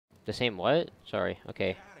The same what? Sorry.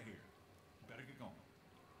 Okay. Get out of here. You better get going.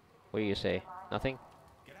 What do you say? Nothing?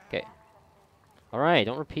 Get out of Okay. here. Alright,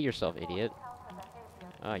 don't repeat yourself, idiot.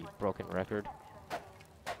 Ah, you broken record.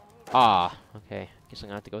 Ah, okay. Guess I'm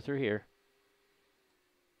gonna have to go through here.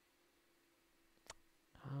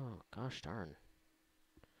 Oh, gosh darn.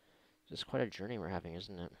 This is quite a journey we're having,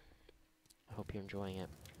 isn't it? I hope you're enjoying it.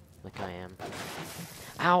 Like I am.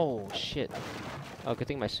 Ow! Shit. Oh, good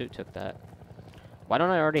thing my suit took that. Why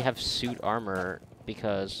don't I already have suit armor?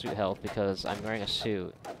 Because suit health, because I'm wearing a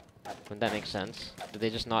suit. Wouldn't that make sense? Did they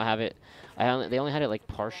just not have it? They only had it like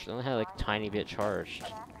partial. They only had it, like tiny bit charged.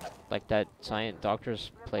 Like that science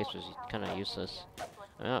doctor's place was kind of useless.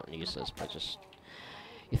 Not useless, but just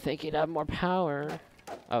you think you'd have more power.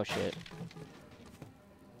 Oh shit!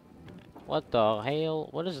 What the hell?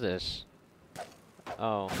 What is this?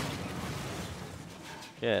 Oh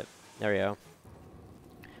shit! There we go.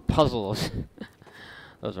 Puzzles.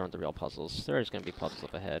 Those aren't the real puzzles. There's gonna be puzzles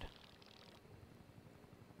up ahead.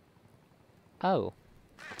 Oh.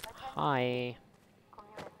 Hi.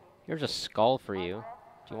 Here's a skull for you.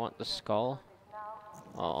 Do you want the skull?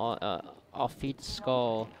 I'll feed the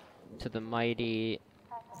skull to the mighty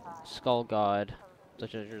skull god.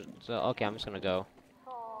 So, okay, I'm just gonna go.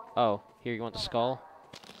 Oh, here, you want the skull?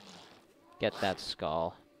 Get that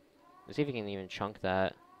skull. Let's see if we can even chunk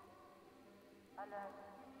that.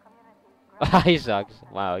 He sucks.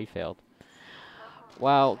 Wow, he failed.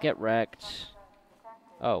 Wow, get wrecked.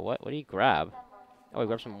 Oh, what do you grab? Oh, he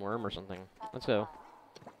grabbed some worm or something. Let's go.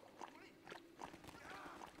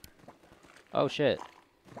 Oh, shit.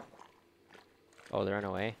 Oh, they're on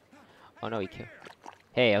away. Oh, no, he killed.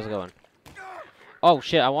 Hey, how's it going? Oh,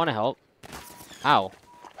 shit, I want to help. Ow.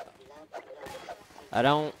 I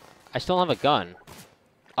still don't have a gun.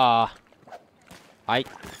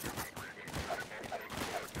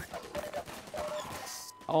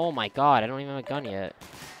 Oh my god, I don't even have a gun yet.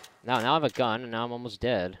 Now I have a gun, and now I'm almost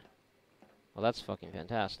dead. Well, that's fucking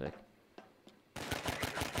fantastic.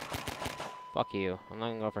 Fuck you. I'm not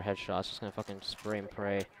gonna go for headshots, just gonna fucking spray and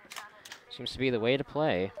pray. Seems to be the way to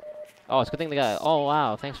play. Oh, it's a good thing they got... Oh,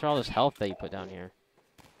 wow, thanks for all this health that you put down here.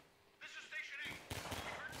 This is Station 8.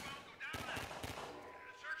 We heard the bomb go down there.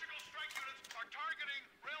 Surgical strike units are targeting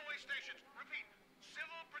railway stations. Repeat,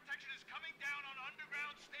 civil protection is coming down on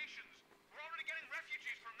underground stations. We're already getting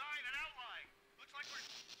refugees from 9 and outlying. Looks like we're...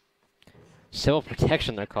 Civil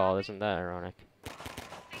protection, they're called. Isn't that ironic?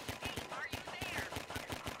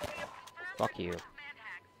 Fuck you.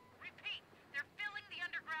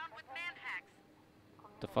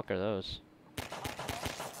 The fuck are those?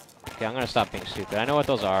 Okay, I'm gonna stop being stupid. I know what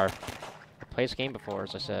those are. I played this game before,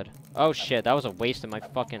 as I said. Oh shit, that was a waste of my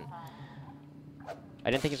fucking...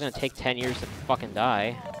 I didn't think it was gonna take 10 years to fucking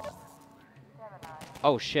die.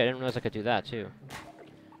 Oh shit, I didn't realize I could do that too.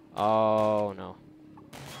 Oh no.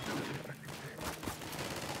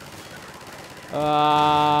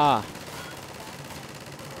 Ah!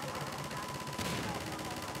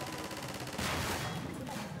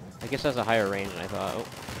 I guess that's a higher range than I thought. Oh.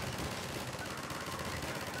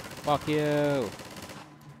 Fuck you!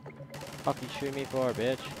 Fuck you shooting me for,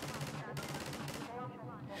 bitch.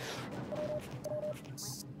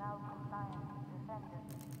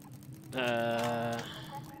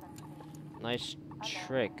 Nice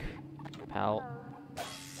trick, pal. What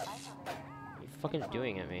are you fucking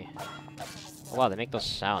doing at me? Oh wow, they make those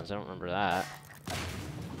sounds. I don't remember that.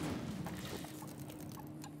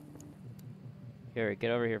 Here,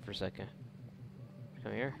 get over here for a second.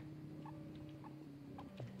 Come here.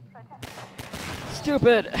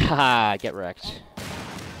 Stupid! Haha, get wrecked.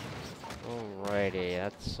 Alrighty,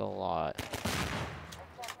 that's a lot.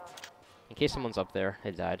 In case someone's up there,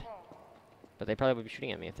 they died. But they probably would be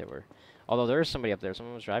shooting at me if they were. Although there is somebody up there,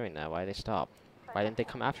 someone was driving that. Why did they stop? Why didn't they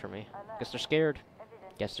come after me? Guess they're scared.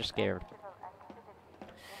 Guess they're scared.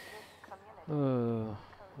 Oh,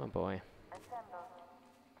 oh boy.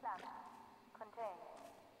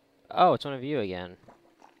 Oh, it's one of you again.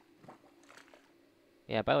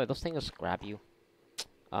 Yeah, by the way, those things grab you.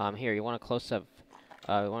 Here, you want a close-up?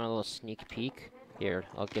 You want a little sneak peek? Here,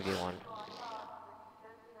 I'll give you one.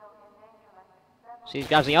 See, he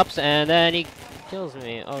grabs me up, and then he kills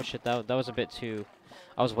me. Oh shit, that was a bit too...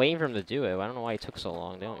 I was waiting for him to do it. I don't know why he took so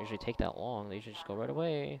long. They don't usually take that long. They usually just go right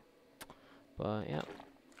away. But, yeah.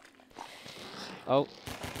 Oh.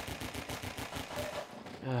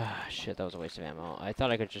 Ah, shit, that was a waste of ammo. I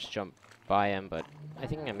thought I could just jump by him, but I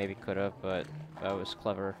think I maybe could have, but that was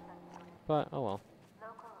clever. But, oh well.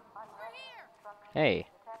 Hey.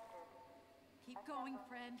 Keep going,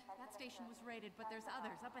 friend. That station was raided, but there's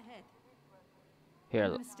others up ahead. Here.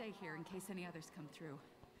 I'm gonna stay here in case any others come through.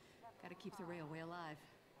 Gotta keep the railway alive.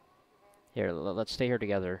 Here, let's stay here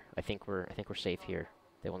together. I think we're safe here.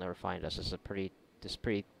 They will never find us. This is a pretty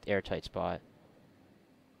airtight spot.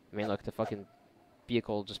 I mean, look, the fucking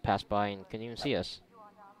vehicle just passed by and couldn't even see us.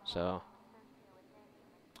 So,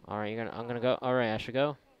 all right, I'm gonna go. All right, I should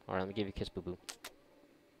go. All right, let me give you a kiss, boo boo.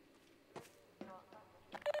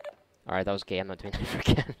 All right, that was gay. I'm not doing that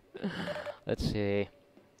again. Let's see.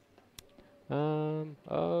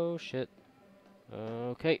 Oh shit.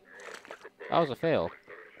 Okay. That was a fail.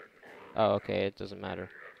 Oh, okay. It doesn't matter.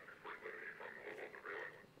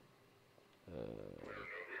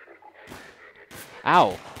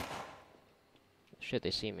 Ow! Shit,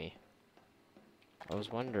 they see me. I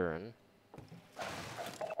was wondering.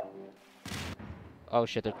 Oh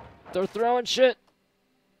shit, they're throwing shit!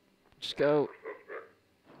 Just go.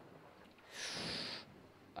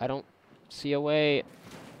 I don't see a way.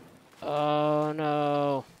 Oh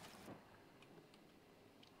no.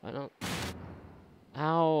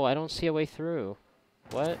 Ow, I don't see a way through.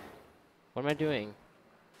 What? What am I doing?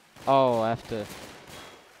 Oh, I have to.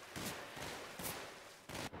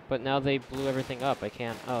 But now they blew everything up. I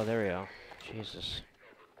can't. Oh, there we go. Jesus.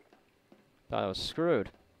 Thought I was screwed.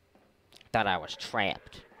 Thought I was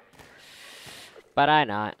trapped. But I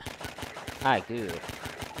not. I good.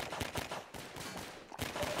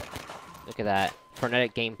 Look at that.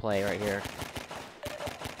 Frenetic gameplay right here.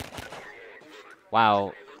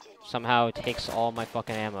 Wow. Somehow it takes all my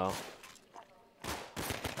fucking ammo.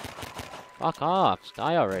 Fuck off.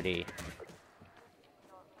 Die already.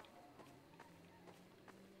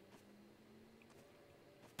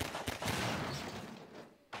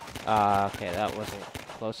 Okay, that wasn't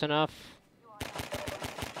close enough.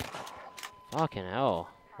 Fucking hell.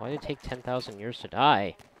 Why did it take 10,000 years to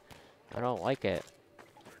die? I don't like it.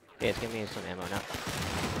 Okay, it's giving me some ammo now.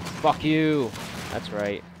 Fuck you! That's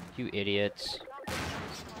right. You idiots.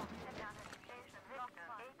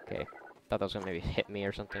 Okay. Thought that was gonna maybe hit me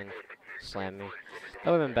or something. Slam me.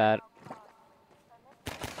 That would've been bad.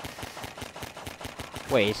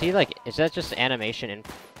 Wait, is he like... Is that just animation and...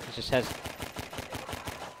 It just has...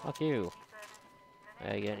 Fuck you. I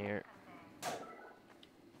gotta get in here.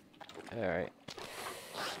 Alright.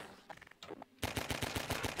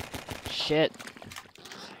 Shit!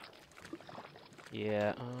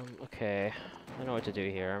 Yeah, okay. I know what to do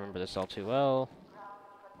here. I remember this all too well.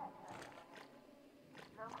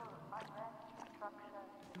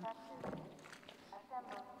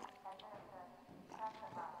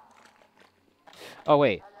 Oh,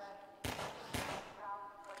 wait.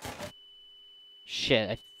 Shit,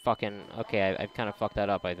 I fucking... Okay, I've kind of fucked that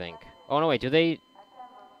up, I think. Oh, no, wait, do they...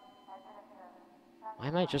 Why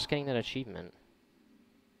am I just getting that achievement?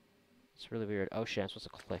 It's really weird. Oh, shit, I'm supposed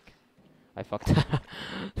to click. I fucked up.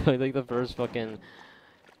 Like, the first fucking...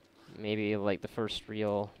 Maybe, like, the first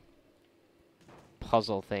real...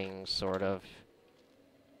 puzzle thing, sort of.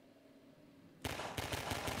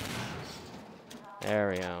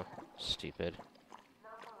 There we go. Stupid.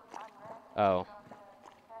 Oh.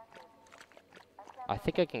 I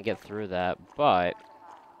think I can get through that, but...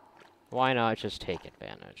 Why not just take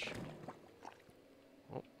advantage?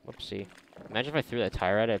 Oh, whoopsie. Imagine if I threw that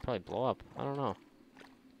tire at it, it'd probably blow up. I don't know.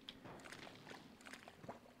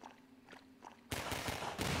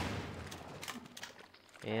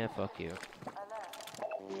 Yeah, fuck you.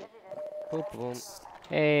 Boom, boom.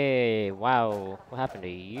 Hey, wow. What happened to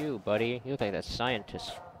you, buddy? You look like that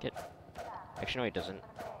scientist. Actually, no, he doesn't.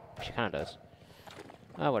 Actually, kind of does.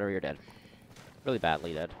 Oh, whatever, you're dead. Really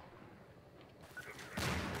badly dead.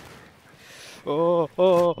 Oh,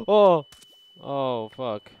 oh, oh! Oh,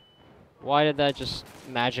 fuck. Why did that just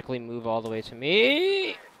magically move all the way to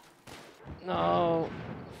me? No.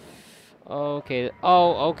 Okay.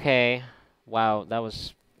 Oh, okay. Wow, that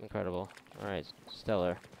was incredible. Alright,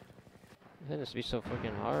 stellar. I think this would be so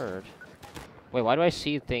freaking hard. Wait, why do I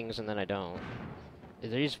see things and then I don't?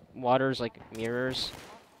 Is these waters like mirrors?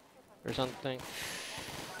 Or something?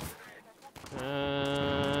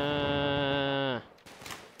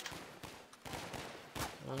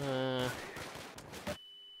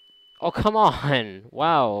 Oh, come on!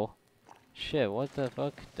 Wow. Shit, what the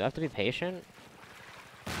fuck? Do I have to be patient?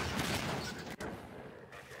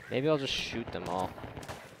 Maybe I'll just shoot them all.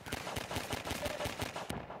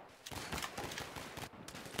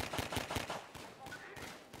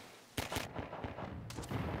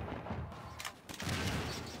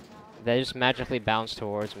 They just magically bounce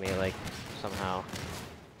towards me, like, somehow.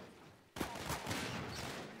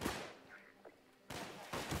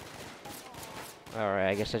 Alright,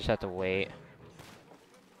 I guess I just have to wait.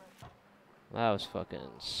 That was fucking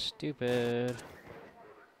stupid.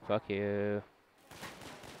 Fuck you.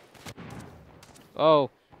 Oh!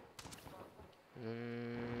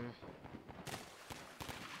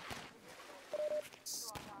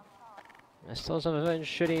 I still have a fucking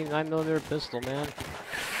shitty 9mm pistol, man.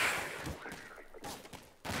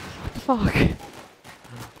 What the fuck?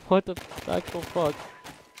 What the actual fuck?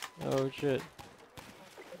 Oh shit.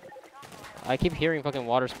 I keep hearing fucking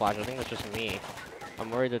water splash. I think that's just me.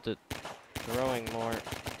 I'm worried that it's throwing more.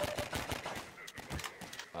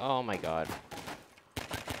 Oh my god.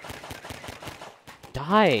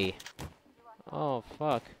 Die! Oh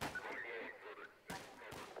fuck.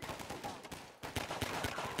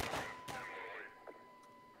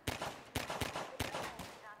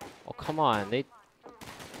 Oh come on, they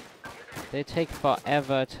take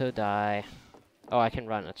forever to die. Oh, I can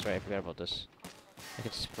run. That's right. I forgot about this. I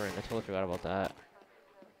can sprint. I totally forgot about that.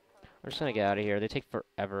 I'm just gonna get out of here. They take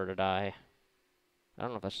forever to die. I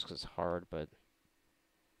don't know if that's just 'cause it's hard, but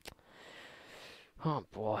oh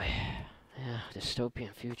boy. Yeah,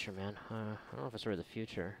 dystopian future, man. I don't know if it's really the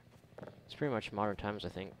future. It's pretty much modern times, I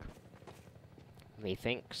think.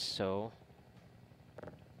 Methinks so.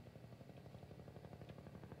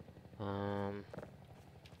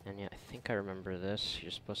 And yeah, I think I remember this.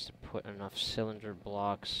 You're supposed to put enough cylinder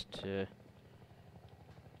blocks to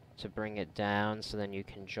bring it down, so then you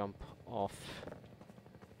can jump off.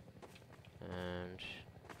 And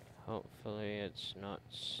hopefully it's not.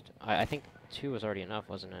 I think 2 was already enough,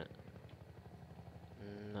 wasn't it?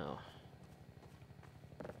 No.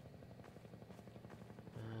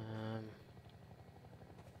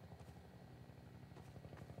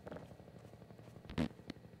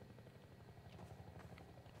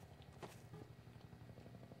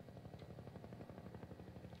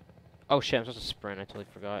 Oh shit, I'm supposed to sprint. I totally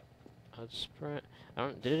forgot. How to sprint.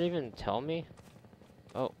 Did it even tell me?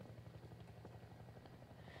 Oh.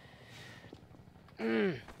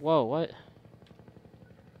 Whoa, what?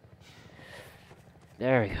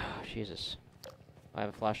 There we go. Jesus. I have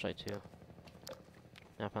a flashlight too.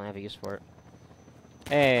 Now I finally have a use for it.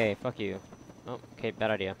 Hey, fuck you. Oh, okay,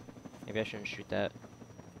 bad idea. Maybe I shouldn't shoot that.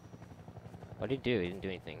 What did he do? He didn't do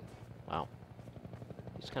anything. Wow.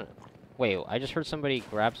 He's kind of... Wait, I just heard somebody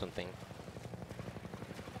grab something.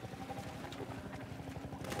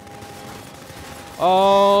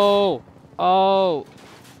 Oh! Oh!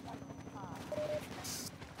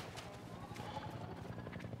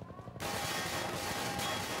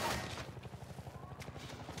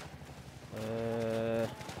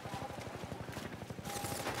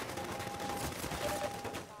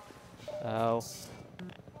 Oh.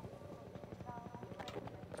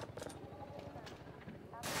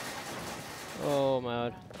 Oh, my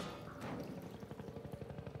god.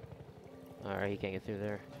 Alright, he can't get through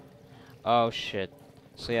there. Oh, shit.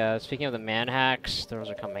 So yeah, speaking of the man hacks, those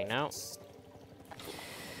are coming now.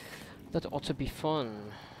 That ought to be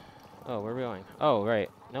fun. Oh, where are we going? Oh,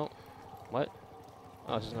 right. Nope. What?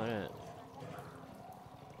 Oh, this is not it.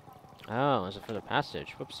 Oh, it's a further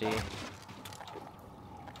passage. Whoopsie.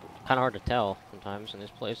 Kind of hard to tell sometimes in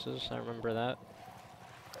these places. I remember that.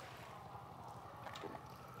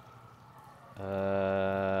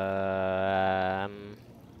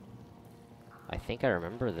 I think I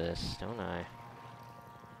remember this, don't I?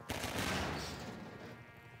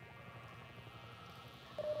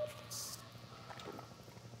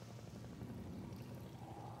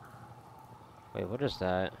 Wait, what is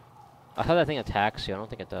that? I thought that thing attacks you. I don't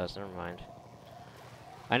think it does. Never mind.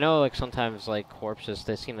 I know, like, sometimes, like, corpses,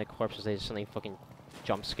 they seem like corpses, they just suddenly fucking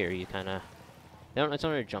jump scare you, kinda. They don't, it's not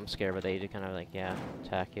really a jump scare, but they do kind of, like, yeah,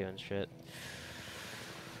 attack you and shit.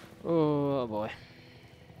 Oh, boy.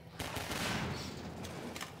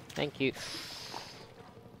 Thank you.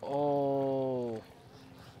 Oh.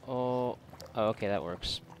 Oh. Oh, okay, that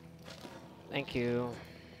works. Thank you.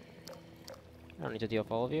 I don't need to deal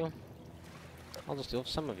with all of you. I'll just deal with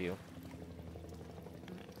some of you.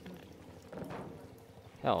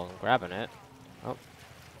 Hell, I'm grabbing it. Oh.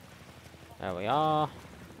 There we are.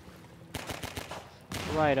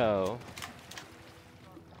 Righto.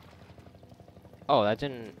 Oh, that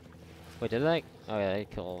didn't... Wait, did I? Oh yeah, I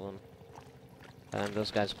killed all of them. And then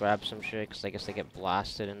those guys grab some shit, because I guess they get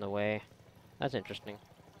blasted in the way. That's interesting.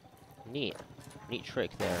 Neat. Neat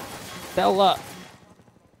trick there. Bella!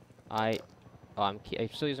 Oh, I'm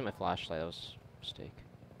still using my flashlight. That was a mistake.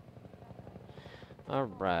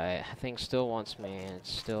 Alright. Thing still wants me, and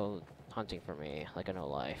it's still hunting for me, like I know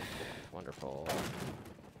life. Wonderful.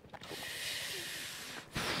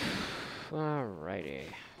 Alrighty.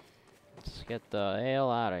 Let's get the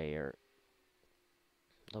hell out of here.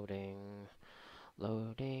 Loading.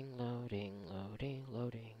 Loading, loading, loading,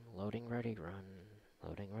 loading. Loading, ready, run.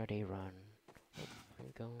 Loading, ready, run. Oh, here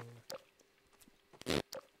we go.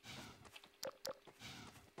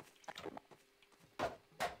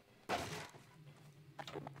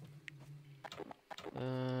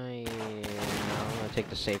 Yeah. take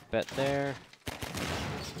the safe bet there.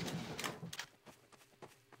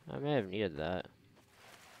 I may have needed that.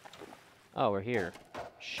 Oh, we're here.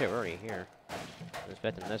 Shit, we're already here. I was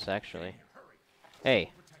betting this, actually.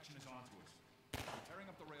 Hey. Protection is onto us. We're tearing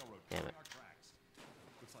up the railroad, Damn cutting it. our tracks.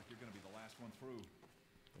 Looks like you're gonna be the last one through.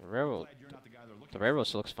 The railroad. Glad you're not the guy they're looking The railroad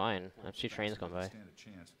still looks fine. I see trains going by. Stand a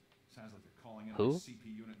chance. Sounds like they're calling in Who? a CP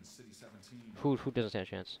unit in City 17. Who doesn't stand a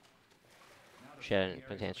chance? Now they're Shit, I taking didn't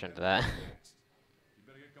pay areas attention to identified that. next. You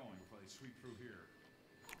better get going before they sweep through here.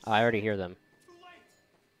 I already hear them. Too late.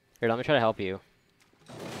 Here, let me try to help you.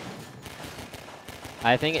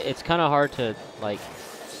 I think it's kind of hard to, like,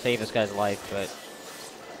 save this guy's life, but...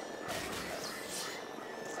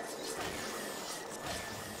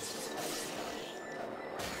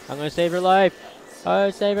 I'm gonna save your life! Oh,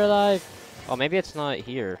 save your life! Oh, maybe it's not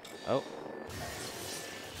here. Oh.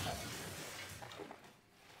 That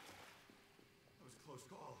was a close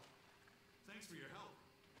call. Thanks for your help.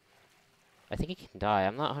 I think he can die.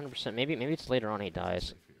 I'm not 100%. Maybe it's later on he dies.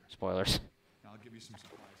 Safe here. Spoilers. I'll give you some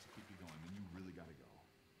supplies to keep you going, and you really gotta go.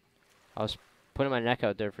 I was putting my neck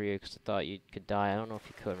out there for you because I thought you could die. I don't know if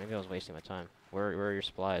you could. Maybe I was wasting my time. Where are your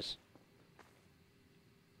supplies?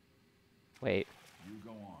 Wait. You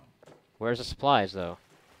go on. Where's the supplies, though?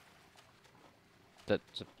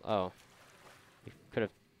 Oh. You could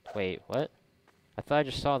have... Wait, what? I thought I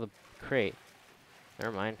just saw the crate.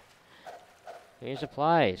 Never mind. I need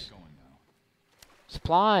supplies. Going now.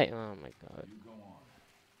 Supply! Oh my god. You go on.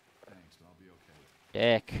 Thanks, but I'll be okay.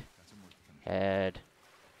 Dick. Got some work to finish. Head.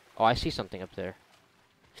 Oh, I see something up there.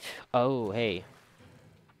 Oh, hey.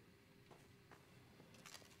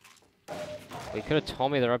 You could have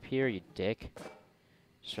told me they're up here, you dick.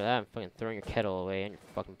 Just for that, I'm fucking throwing your kettle away and your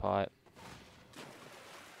fucking pot.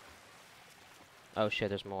 Oh shit,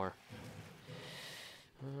 there's more.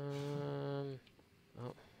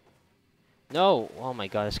 Oh. No! Oh my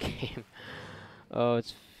god, this game. Oh,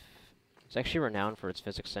 it's actually renowned for its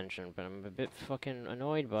physics engine, but I'm a bit fucking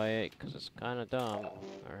annoyed by it, because it's kinda dumb.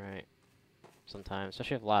 Alright. Sometimes,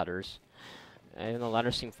 especially with ladders. Even though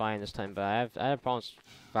ladders seem fine this time, but I had problems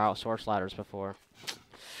with source ladders before.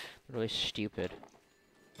 They're really stupid.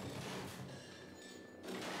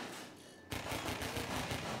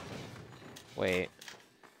 Wait.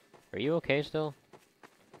 Are you okay still?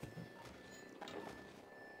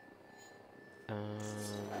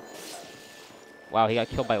 Wow, he got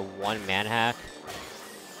killed by one manhack.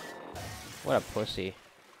 What a pussy.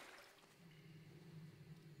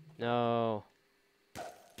 No.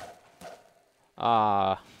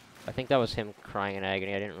 I think that was him crying in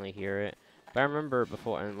agony. I didn't really hear it. But I remember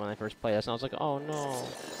before, and when I first played this, and I was like, oh no.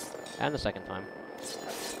 And the second time.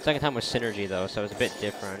 Second time was Synergy though, so it was a bit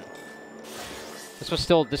different.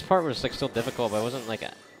 This part was like still difficult, but it wasn't like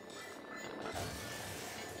it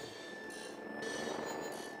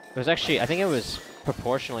was actually, I think it was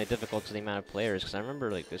proportionally difficult to the amount of players, because I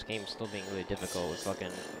remember like this game still being really difficult with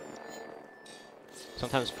fucking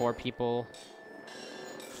sometimes 4 people.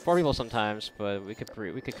 4 people sometimes, but we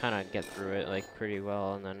could kind of get through it like pretty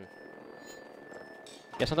well, and then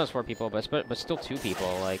yeah, sometimes 4 people, but still 2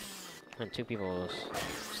 people, like, and 2 people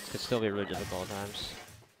could still be really difficult at times.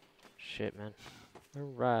 Shit, man.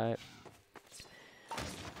 All right.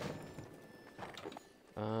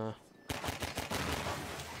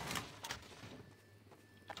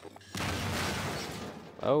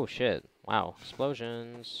 Oh shit! Wow,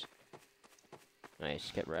 explosions.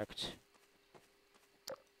 Nice, get wrecked.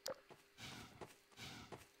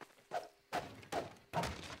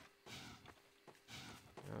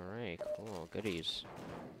 Alright, cool, goodies.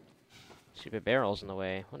 Stupid barrels in the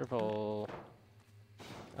way. Wonderful.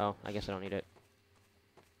 Oh, I guess I don't need it.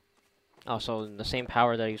 Oh, so the same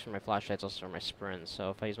power that I use for my flashlight's also for my sprints.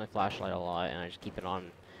 So if I use my flashlight a lot and I just keep it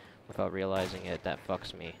on without realizing it, that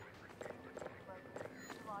fucks me.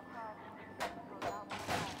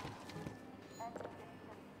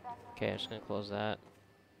 Okay, I'm just gonna close that.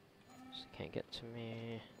 Just can't get to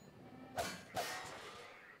me.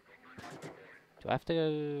 Do I have to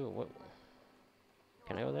go? What?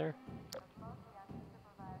 Can I go there?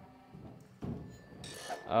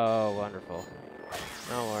 Oh, wonderful.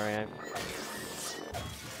 Don't worry,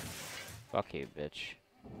 fuck you, bitch.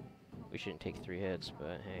 We shouldn't take 3 hits,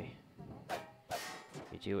 but hey.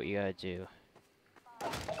 You do what you gotta do.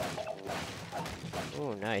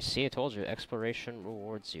 Oh, nice. See, I told you, exploration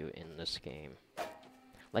rewards you in this game.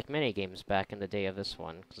 Like many games back in the day of this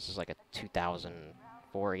one, because this is like a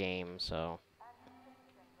 2004 game, so...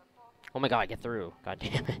 Oh my god, get through. God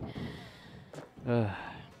damn it.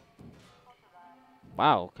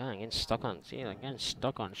 Wow, God, I'm getting stuck on... See, I'm getting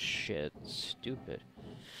stuck on shit. Stupid.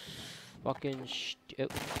 Fucking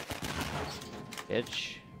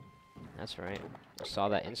bitch. That's right. I saw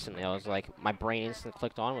that instantly. I was like, my brain instantly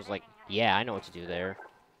clicked on. Was like, yeah, I know what to do there.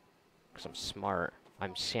 Cause I'm smart.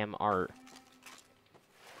 I'm Sam Art.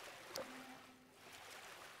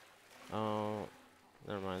 Oh,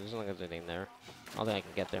 never mind. There's nothing anything there. I don't think I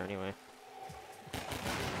can get there anyway.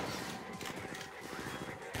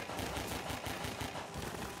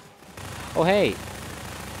 Oh hey!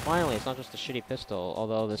 Finally, it's not just a shitty pistol.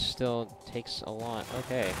 Although this still takes a lot.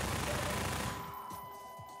 Okay.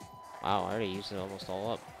 Wow, I already used it almost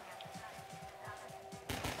all up.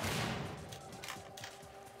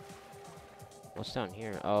 What's down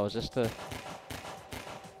here? Oh, is this the...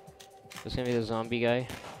 This gonna be the zombie guy?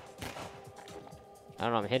 I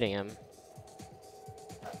don't know, I'm hitting him.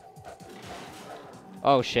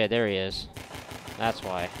 Oh shit, there he is. That's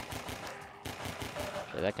why.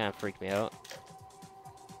 Shit, that kind of freaked me out.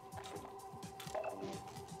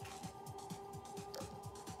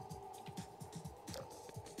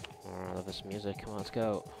 Oh, I love this music. Come on, let's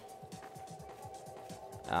go.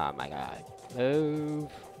 Oh my god.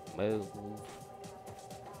 Move. Move.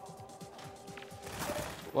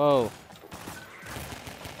 Whoa.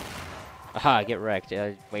 Aha, get wrecked.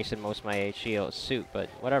 I wasted most of my shield suit, but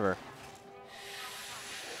whatever.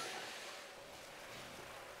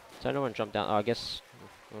 So no one jump down. Oh, I guess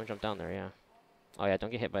no one jump down there, yeah. Oh yeah,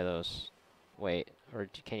 don't get hit by those. Wait, or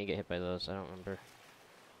can you get hit by those? I don't remember.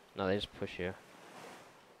 No, they just push you.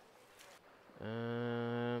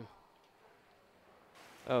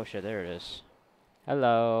 Oh shit, there it is.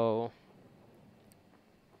 Hello.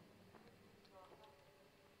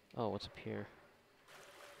 Oh, what's up here?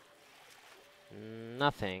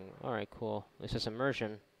 Nothing. Alright, cool. This is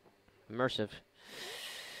immersion. Immersive.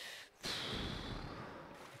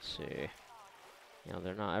 Let's see. You know,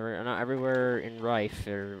 they're not everywhere in Rife.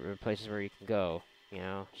 There are places where you can go. You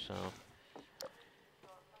know, so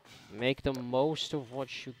make the most of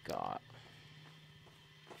what you got.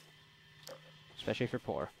 Especially if you're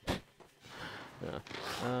poor.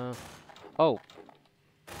 Yeah. Oh.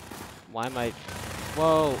 Why am I...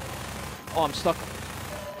 Whoa. Oh, I'm stuck.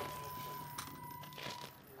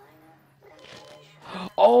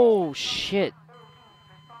 Oh, shit.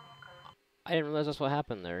 I didn't realize that's what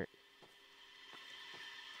happened there.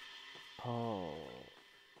 Oh.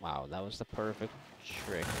 Wow, that was the perfect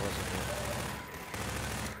trick, wasn't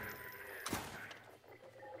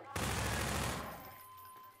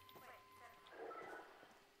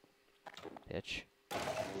it? Bitch.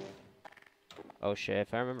 Oh shit,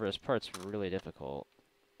 if I remember, this part's really difficult.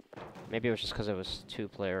 Maybe it was just because it was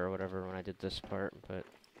 2-player or whatever when I did this part, but...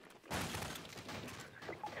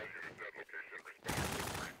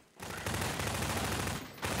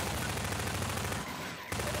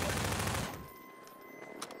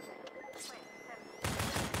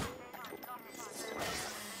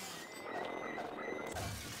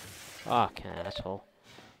 Fuck, asshole.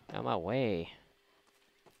 Get out of my way.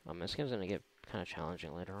 This game's gonna get kind of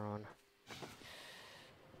challenging later on.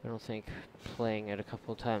 I don't think playing it a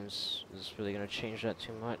couple of times is really gonna change that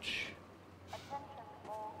too much.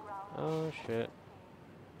 Oh shit.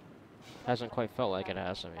 Hasn't quite felt like it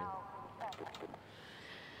has, I mean.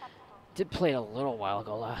 Did play it a little while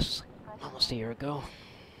ago, almost a year ago.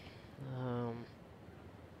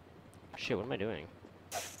 Shit, what am I doing?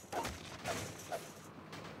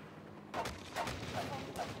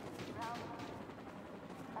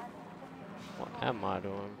 What am I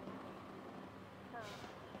doing?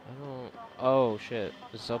 I don't... Oh, shit.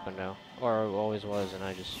 This is open now. Or it always was, and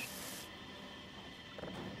I just...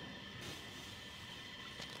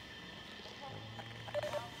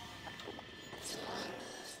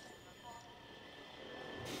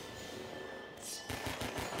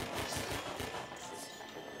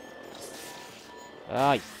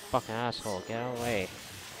 Ah, you fucking asshole. Get out of the way.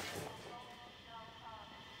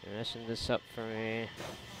 You're messing this up for me.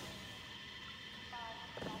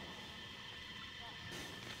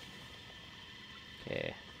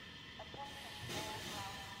 Okay.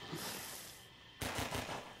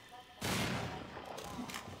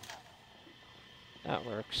 That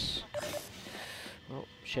works. Oh,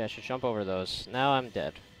 shit, I should jump over those. Now I'm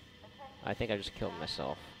dead. I think I just killed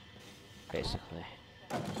myself. Basically.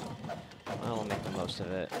 Well, we'll make the most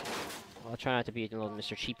of it. I'll try not to be a little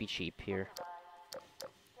Mr. Cheapy Cheap here.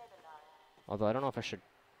 Although, I don't know if I should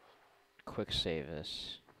quick save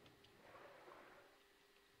this.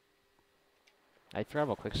 I forgot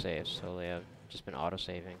about quick saves, so I've just been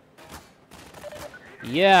auto-saving.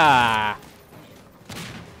 Yeah!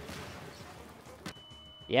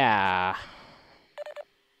 Yeah!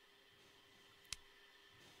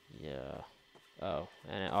 Yeah. Oh,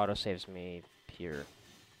 and it auto-saves me here.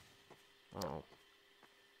 Oh.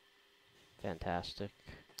 Fantastic.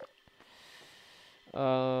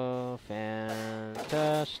 Oh,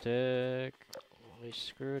 fantastic. We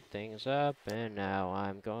screwed things up, and now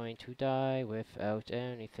I'm going to die without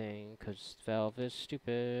anything, 'cause Valve is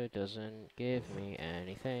stupid, doesn't give me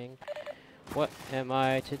anything. What am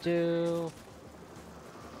I to do?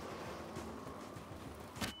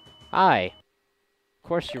 Hi! Of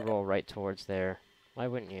course you roll right towards there. Why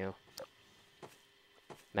wouldn't you?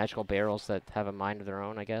 Magical barrels that have a mind of their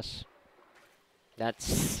own, I guess.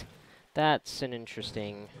 That's an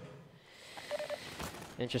interesting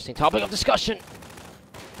topic of discussion.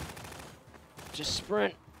 Just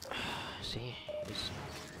sprint. See,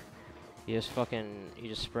 you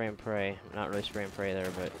just spray and pray. Not really spray and pray there,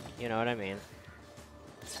 but you know what I mean.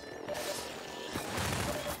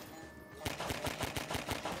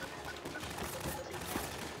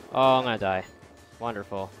 Oh, I'm gonna die.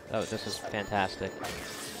 Wonderful. Oh, this is fantastic.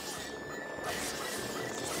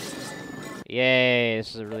 Yay,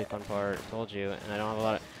 this is a really fun part. Told you, and I don't have a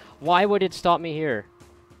lot of... Why would it stop me here?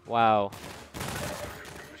 Wow.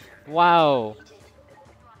 Wow.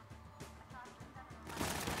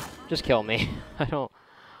 Just kill me. I don't...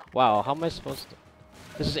 Wow, how am I supposed to...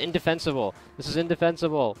 This is indefensible. This is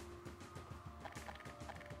indefensible.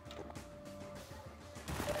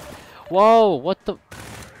 Whoa, what the...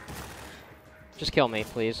 Just kill me,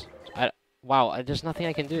 please. Wow, there's nothing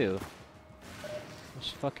I can do.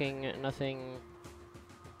 There's fucking nothing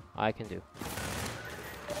I can do.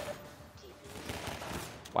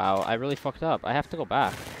 Wow, I really fucked up. I have to go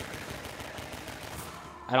back.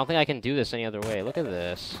 I don't think I can do this any other way. Look at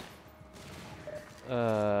this. I'm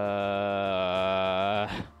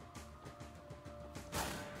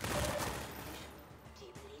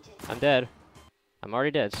dead. I'm already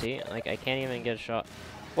dead, see? Like, I can't even get a shot.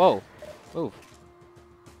 Whoa! Move.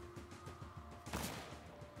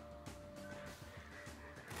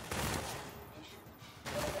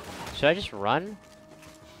 Should I just run?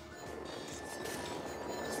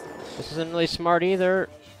 This isn't really smart either.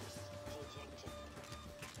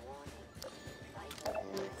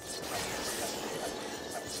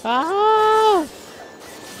 Ah!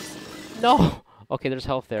 No! Okay, there's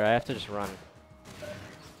health there. I have to just run.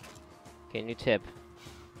 Okay, new tip.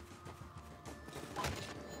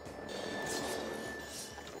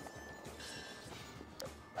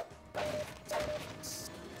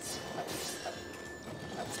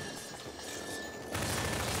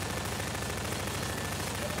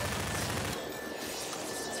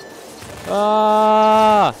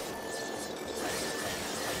 Ah!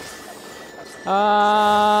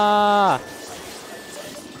 Ah!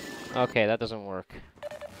 Okay, that doesn't work.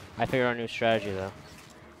 I figured out a new strategy though.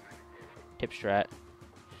 Tip strat.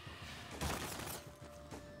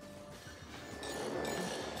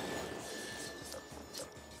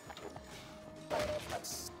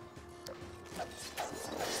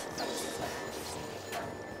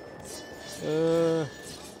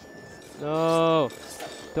 No!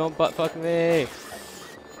 Don't butt fuck me!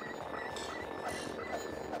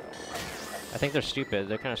 I think they're stupid.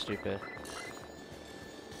 They're kind of stupid.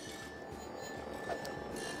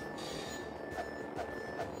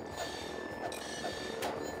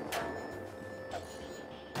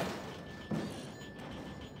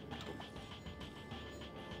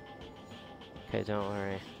 Okay, don't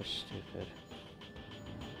worry. They're stupid.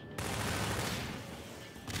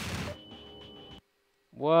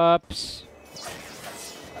 Whoops!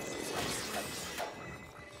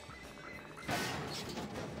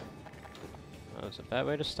 Oh, it's a bad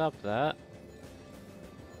way to stop that.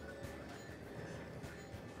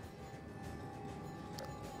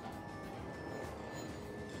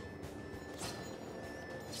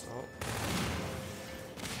 Oh.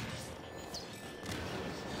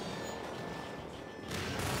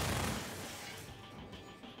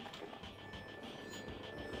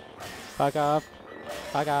 Fuck off.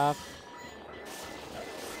 Fuck off.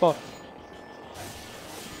 Fuck.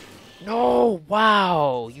 No!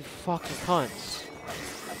 Wow! You fucking cunts.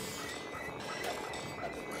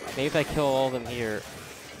 Maybe if I kill all of them here,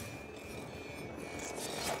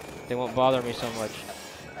 they won't bother me so much.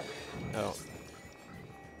 Oh.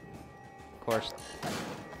 Of course.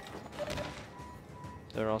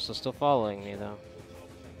 They're also still following me, though.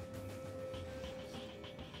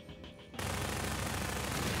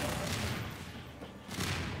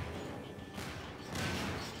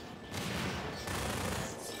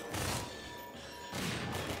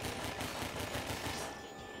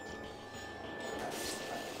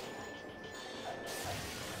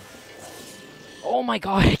 Oh my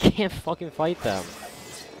god, I can't fucking fight them.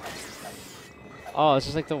 Oh, this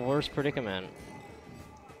is like the worst predicament.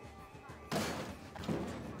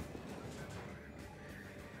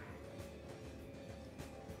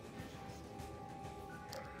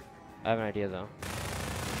 have an idea, though.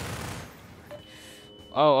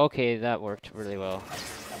 Oh, okay, that worked really well.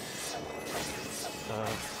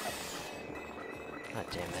 God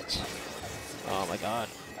damn it. Oh my god.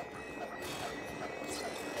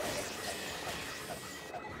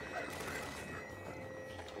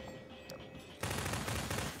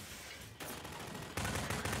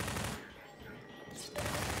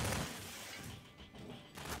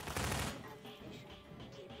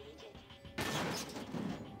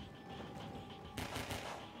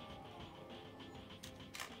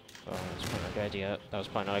 Oh, that's probably not a good idea. That was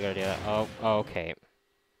probably not a good idea. Oh, okay.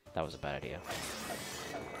 That was a bad idea.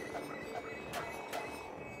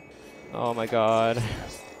 Oh my god.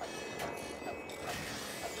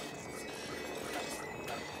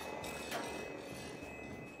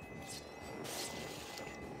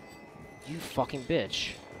 You fucking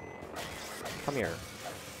bitch. Come here.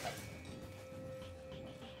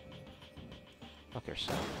 Fuck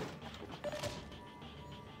yourself.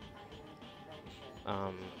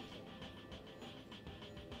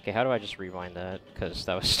 Okay, how do I just rewind that? Because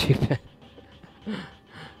that was stupid.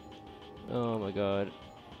 Oh my god.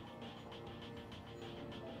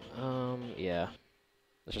 Yeah.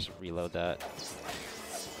 Let's just reload that.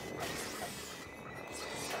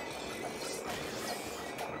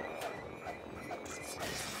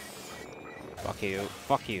 Fuck you.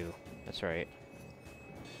 Fuck you. That's right.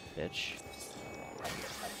 Bitch.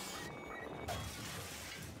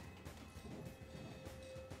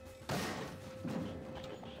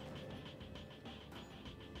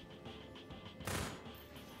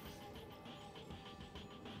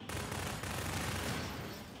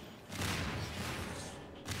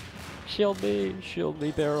 Shield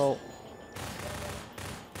me, barrel.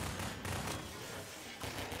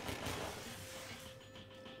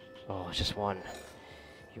 Oh, it's just one.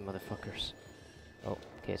 You motherfuckers. Oh,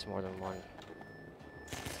 okay, it's more than one.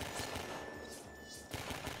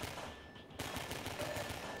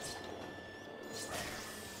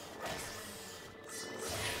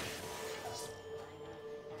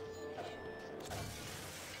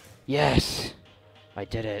 Yes! I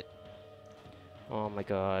did it. Oh my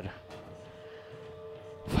god.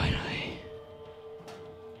 Finally.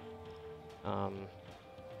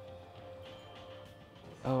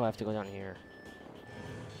 Oh, I have to go down here.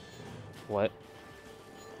 What?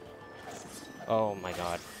 Oh my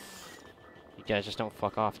god. You guys just don't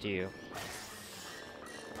fuck off, do you?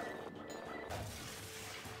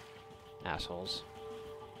 Assholes.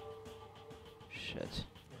 Shit.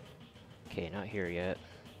 Okay, not here yet.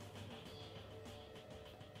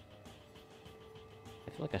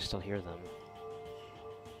 I feel like I still hear them.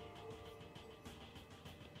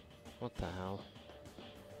 What the hell?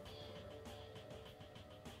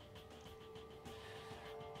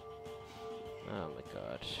 Oh my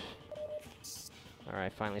god.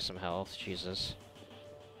 Alright, finally some health. Jesus.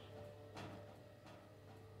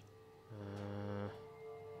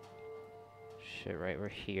 Shit, right, we're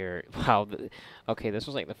here. Wow, okay, this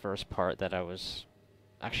was like the first part that I was...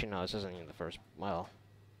 Actually, no, this isn't even the first... Well...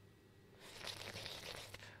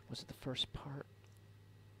 Was it the first part?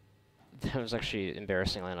 That was actually,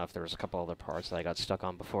 embarrassingly enough, there was a couple other parts that I got stuck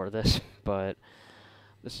on before this, but...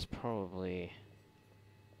 This is probably...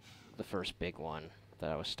 the first big one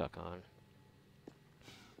that I was stuck on.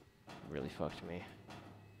 Really fucked me.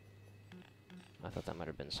 I thought that might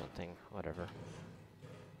have been something. Whatever.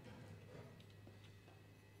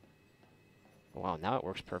 Wow, now it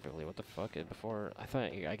works perfectly. What the fuck? Before, I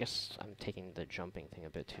thought... I guess I'm taking the jumping thing a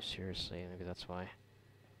bit too seriously. Maybe that's why.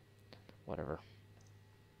 Whatever.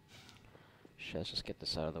 Shit, let's just get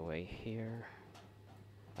this out of the way here.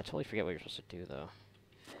 I totally forget what you're supposed to do, though.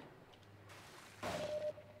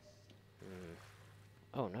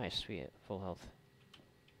 Oh, nice, sweet. Full health.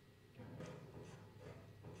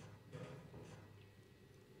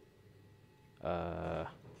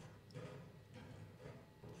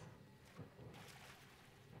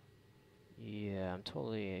 Yeah, I'm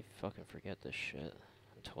totally fucking forget this shit.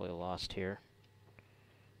 I'm totally lost here.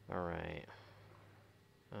 Alright.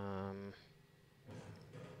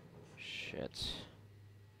 Shit.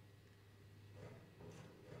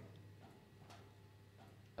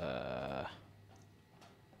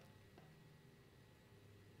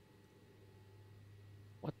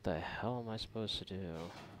 What the hell am I supposed to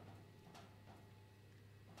do?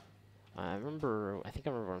 I think I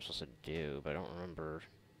remember what I'm supposed to do, but I don't remember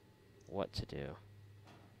what to do.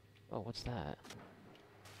 Oh, what's that?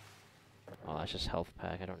 Oh, that's just health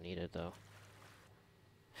pack. I don't need it, though.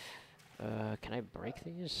 Can I break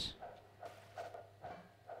these?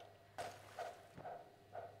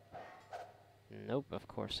 Nope, of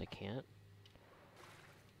course I can't.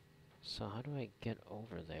 So how do I get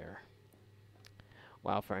over there?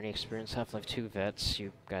 Wow, for any experienced Half-Life 2 vets,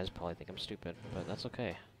 you guys probably think I'm stupid, but that's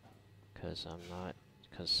okay. Because I'm not.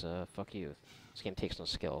 Because, fuck you. This game takes no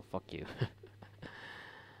skill. Fuck you.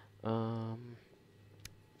 Wow.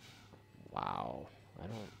 I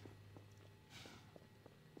don't...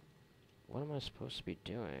 What am I supposed to be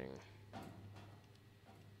doing?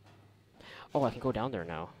 Oh, I can go down there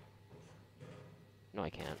now. No, I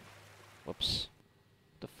can't. Whoops.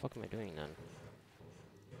 What the fuck am I doing then?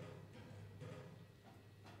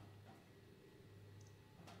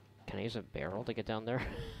 Can I use a barrel to get down there?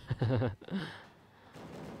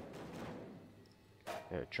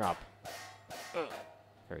 There, drop.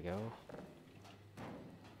 There we go.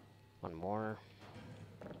 One more.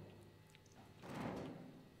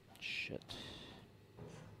 Shit.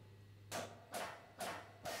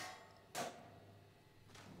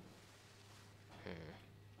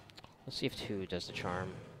 Let's see if 2 does the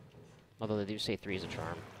charm. Although they do say 3 is a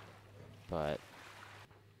charm. But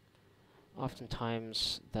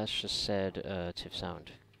oftentimes that's just said to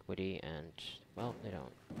sound witty, and, well, they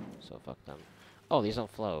don't. So fuck them. Oh, these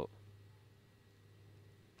don't float.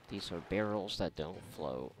 These are barrels that don't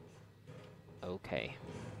float. Okay.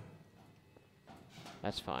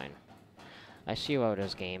 That's fine. I see how it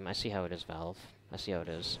is, game. I see how it is, Valve. I see how it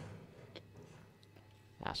is.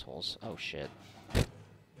 Assholes. Oh, shit.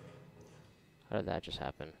 How did that just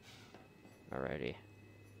happen? Alrighty.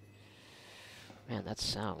 Man, that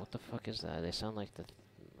sound. What the fuck is that? They sound like the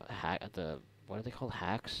what are they called?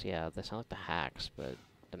 Hacks? Yeah, they sound like the hacks, but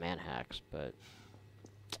the man hacks, but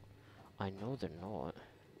I know they're not.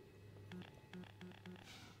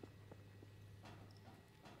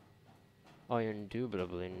 Oh,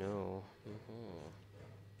 indubitably no.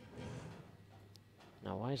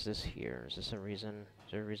 Now, why is this here? Is this a reason?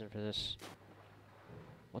 Is there a reason for this?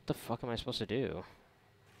 What the fuck am I supposed to do?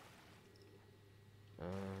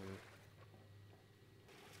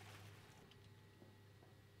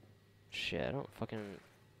 Shit, I don't fucking...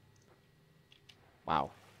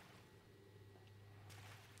 Wow.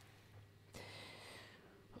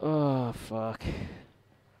 Oh, fuck.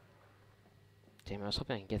 Damn, I was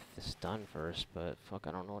hoping I could get this done first, but fuck,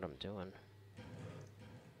 I don't know what I'm doing.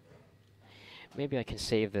 Maybe I can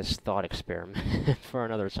save this thought experiment for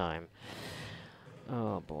another time.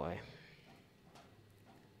 Oh, boy.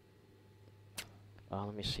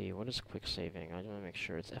 Let me see, what is quick saving? I just want to make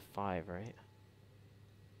sure it's F5, right?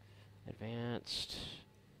 Advanced.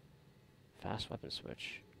 Fast weapon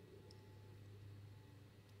switch.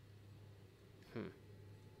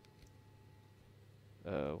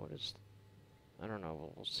 What is... I don't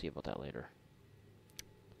know, we'll see about that later.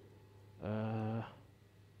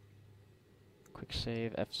 Quick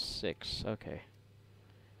save, F6, okay.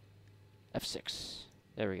 F6.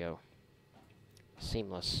 There we go.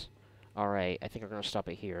 Seamless. Alright, I think we're gonna stop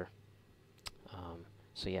it here.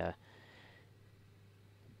 So yeah.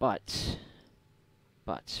 But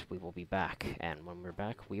we will be back, and when we're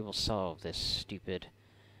back, we will solve this stupid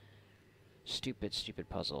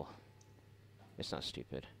puzzle. It's not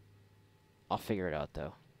stupid. I'll figure it out,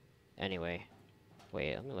 though. Anyway.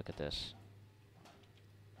 Wait, let me look at this.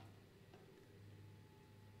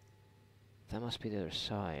 That must be the other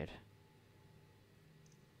side.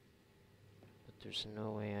 But there's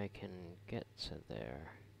no way I can get to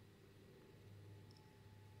there.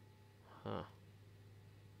 Huh.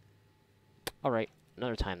 Alright,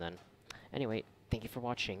 another time then. Anyway, thank you for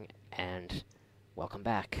watching, and welcome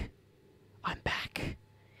back. I'm back.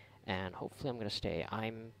 And hopefully I'm gonna stay.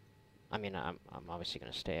 I'm obviously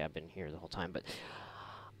gonna stay. I've been here the whole time, but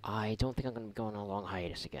I don't think I'm gonna be going on a long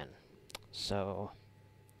hiatus again. So,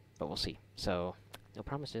 but we'll see. So, no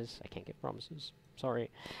promises. I can't give promises.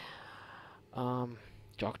 Sorry.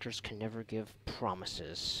 Doctors can never give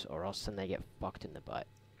promises, or else then they get fucked in the butt.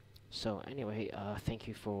 So anyway, thank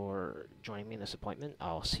you for joining me in this appointment.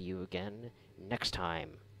 I'll see you again next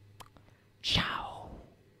time. Ciao!